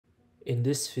In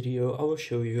this video, I will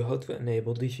show you how to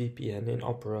enable the VPN in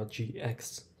Opera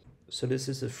GX. So this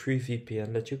is a free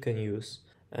VPN that you can use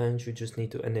and you just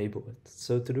need to enable it.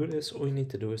 So to do this, all you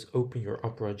need to do is open your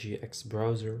Opera GX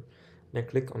browser, then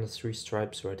click on the three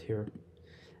stripes right here.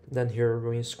 Then here,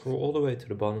 when you scroll all the way to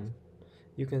the bottom,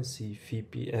 you can see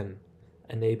VPN,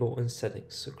 enable in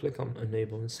settings. So click on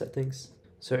enable in settings.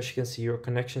 So as you can see, your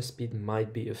connection speed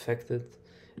might be affected.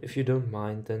 If you don't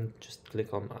mind, then just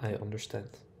click on I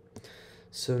understand.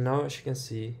 So now as you can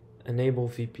see, enable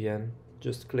VPN,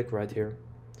 just click right here,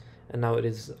 and now it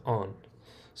is on.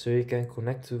 So you can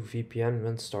connect to VPN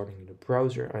when starting the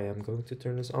browser. I am going to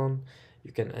turn this on.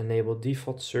 You can enable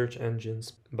default search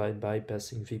engines by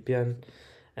bypassing VPN,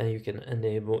 and you can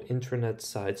enable intranet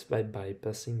sites by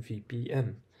bypassing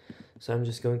VPN. So I'm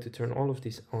just going to turn all of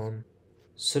these on.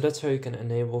 So that's how you can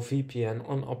enable VPN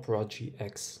on Opera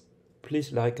GX.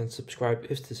 Please like and subscribe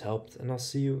if this helped, and I'll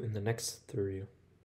see you in the next tutorial.